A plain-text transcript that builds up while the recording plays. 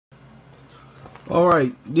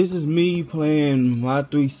Alright, this is me playing my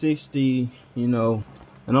 360, and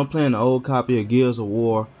I'm playing the old copy of Gears of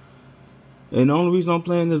War. And the only reason I'm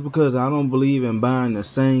playing this is because I don't believe in buying the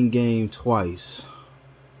same game twice.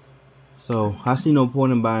 So, I see no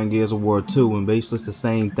point in buying Gears of War 2 when basically it's the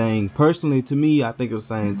same thing. Personally, to me, I think it's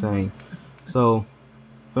the same thing. So,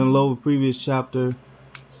 finna load the previous chapter.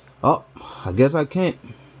 Oh, I guess I can't.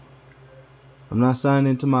 I'm not signed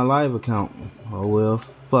into my live account. Oh well,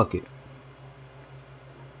 fuck it.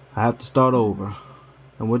 I have to start over.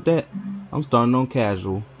 And with that, I'm starting on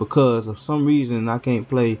casual because of some reason I can't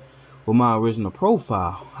play with my original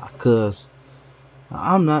profile. Because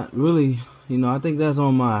I'm not really, I think that's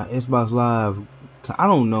on my Xbox Live. I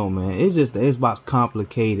don't know, man. It's just the Xbox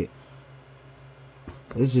complicated.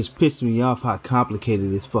 It's just pissing me off how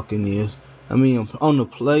complicated this fucking is. I mean, on the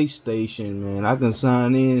PlayStation, man, I can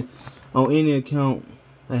sign in on any account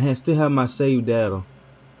and still have my saved data.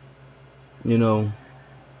 You know,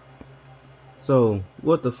 So,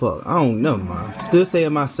 what the fuck? I don't know, man. Still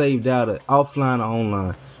saying my saved data offline or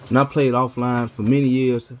online. And I played offline for many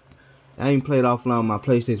years. I ain't played offline on my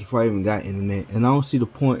PlayStation before I even got internet. And I don't see the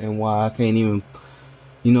point in why I can't even,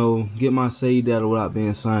 get my saved data without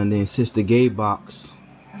being signed in. Since the gay box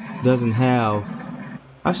doesn't have...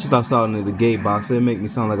 I should stop calling it the gay box. It make me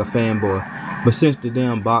sound like a fanboy. But since the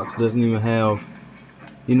damn box doesn't even have,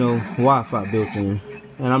 Wi-Fi built in.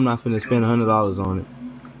 And I'm not finna spend $100 on it.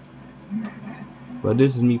 But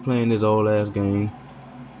this is me playing this old ass game,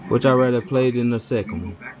 which I rather played in the second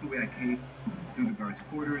one. Back the way I came, through the guards'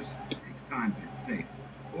 quarters. It takes time, but it's safe.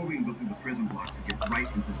 Or we can go through the prison blocks and get right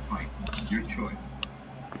into the fight. Your choice.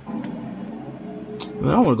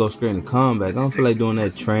 Man, I want to go straight into combat. I don't feel like doing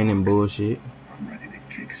that training bullshit. I'm ready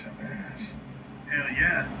to kick some ass. Hell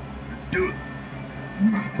yeah. Let's do it.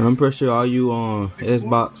 And I'm pretty sure all you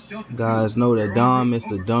Xbox guys know that Dom is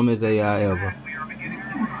the dumbest AI ever. We are beginning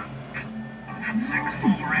our run.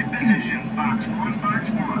 6-4 in position. Fox 1, Fox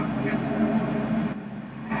 1.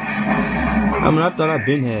 I mean, I thought I've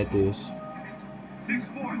been had this.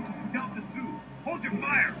 6-4, Delta 2. Hold your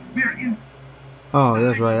fire. We are in. Oh,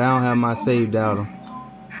 that's right. I don't have my saved data.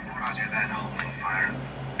 Roger that, holding fire.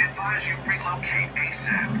 Advise you relocate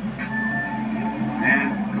ASAP.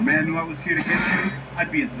 Man, if a man knew I was here to get you, I'd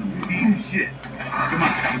be in some deep shit. Come on,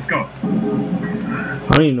 let's go. I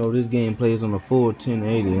don't even know if this game plays on a full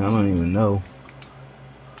 1080. I don't even know.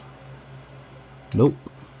 Nope.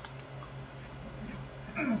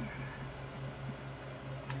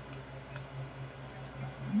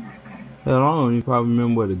 Hell, I don't even probably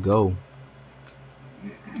remember where to go.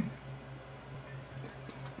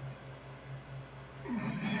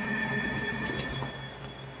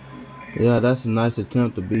 Yeah, that's a nice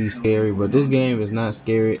attempt to be scary, but this game is not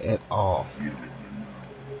scary at all.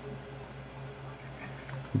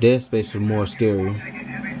 Dead Space was more scary.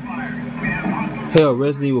 Hell,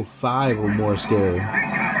 Resident Evil 5 was more scary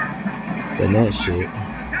than that shit.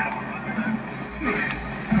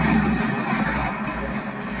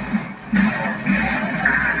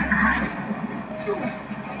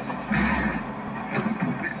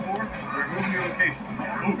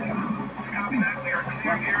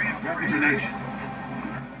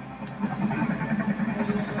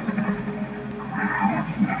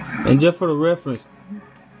 And just for the reference,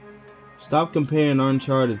 stop comparing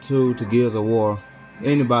Uncharted 2 to Gears of War.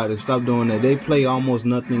 Anybody, stop doing that. They play almost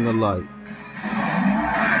nothing alike.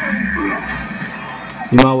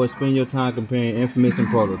 You might always spend your time comparing Infamous and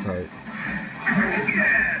Prototype.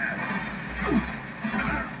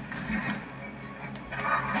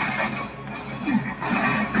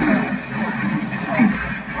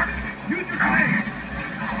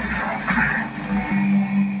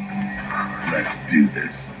 Let's do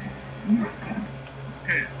this.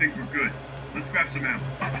 Okay, I think we're good. Let's grab some ammo.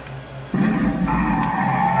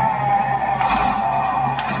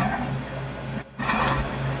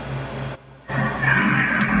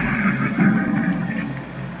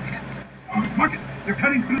 Mark it! They're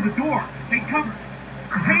cutting through the door! Take cover!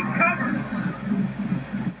 Take cover!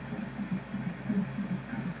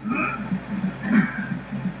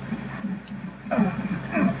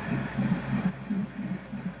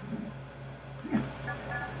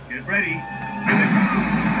 Get ready.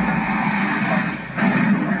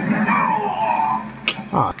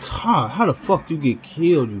 Ah, Todd, how the fuck you get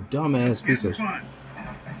killed, you dumbass piece of shit?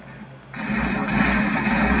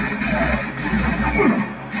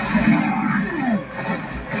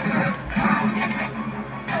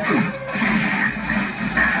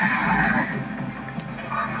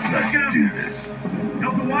 Let's do this.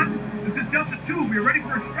 Delta 1, this is Delta 2. We're ready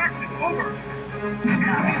for extraction. Over.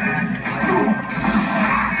 Copy that.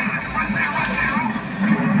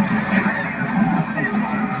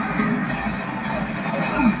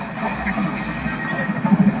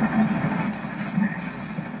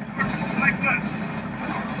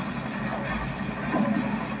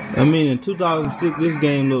 I mean, in 2006, this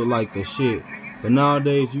game looked like the shit. But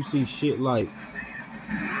nowadays, you see shit like,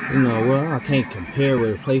 well, I can't compare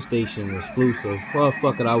with a PlayStation exclusive. Well,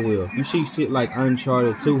 fuck it, I will. You see shit like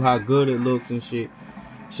Uncharted 2, how good it looks and shit.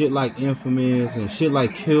 Shit like Infamous and shit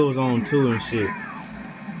like Killzone 2 and shit.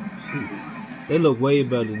 Shit, they look way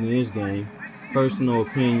better than this game. Personal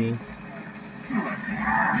opinion.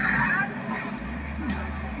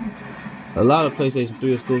 A lot of PlayStation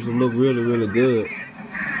 3 exclusives look really, really good.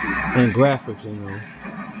 And graphics,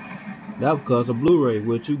 That's because of Blu-ray,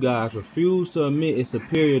 which you guys refuse to admit is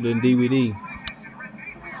superior than DVD.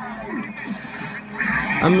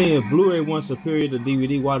 I mean, if Blu-ray wasn't superior to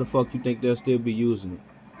DVD, why the fuck you think they'll still be using it?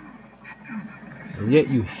 And yet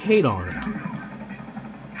you hate on it.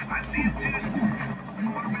 I see it too.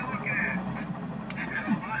 What are we looking at?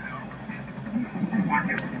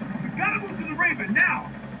 Marcus, we gotta move to the Raven now.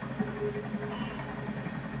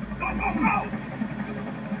 Go, go, go!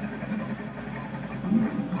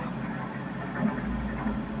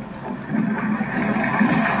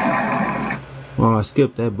 Oh, I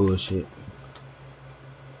skipped that bullshit.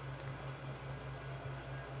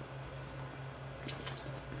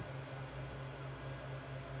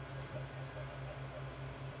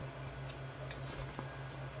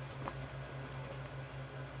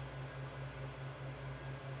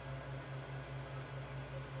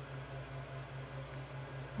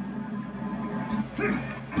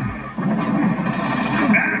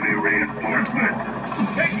 Enemy reinforcement!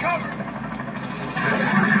 Take cover!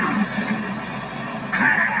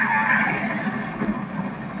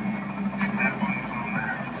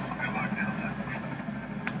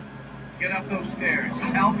 Get up those stairs.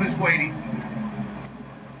 Alpha's waiting.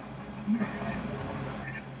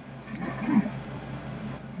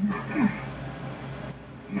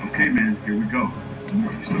 Okay, man, here we go.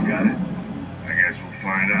 You still got it? I guess we'll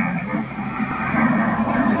find out, huh?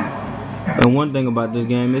 And one thing about this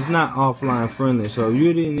game, it's not offline friendly. So if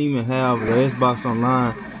you didn't even have the Xbox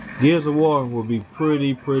Online, Gears of War will be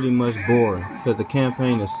pretty much boring because the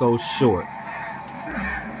campaign is so short.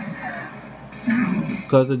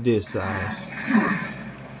 Because of this size.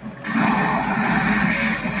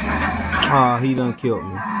 Ah, he done killed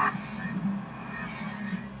me.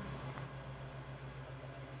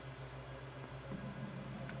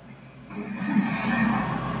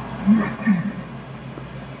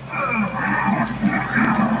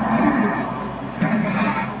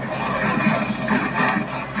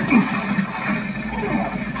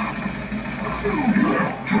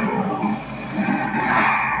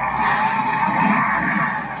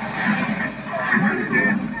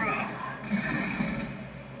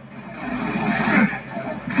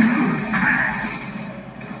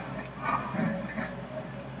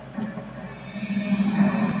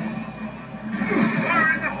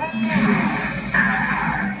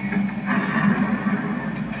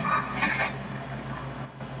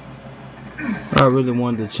 I really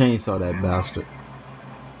wanted to chainsaw that bastard.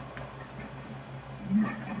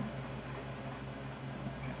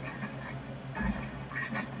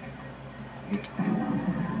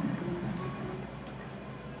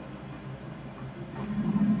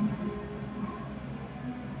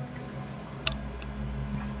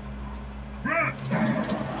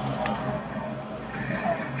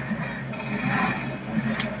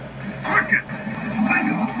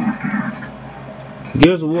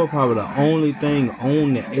 Gears of War probably the only thing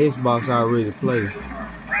on the Xbox I really play.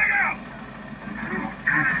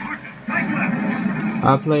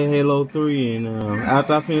 I played Halo 3 and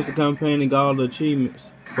after I finished the campaign and got all the achievements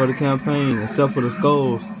for the campaign, except for the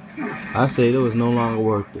skulls, I said it was no longer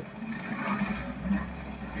worth it.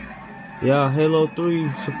 Yeah, Halo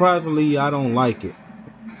 3, surprisingly, I don't like it.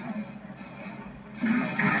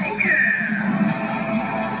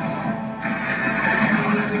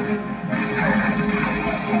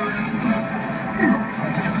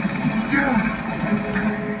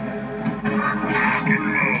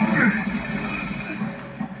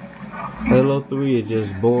 Halo 3 is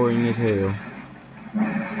just boring as hell.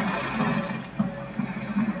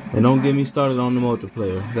 And don't get me started on the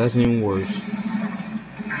multiplayer. That's even worse.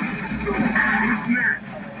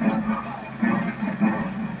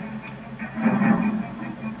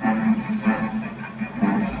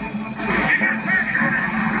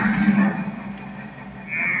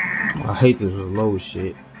 I hate this reload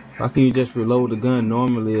shit. Why can't you just reload the gun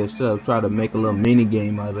normally instead of try to make a little mini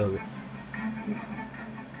game out of it?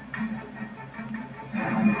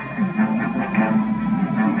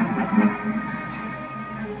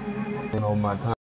 And on my time.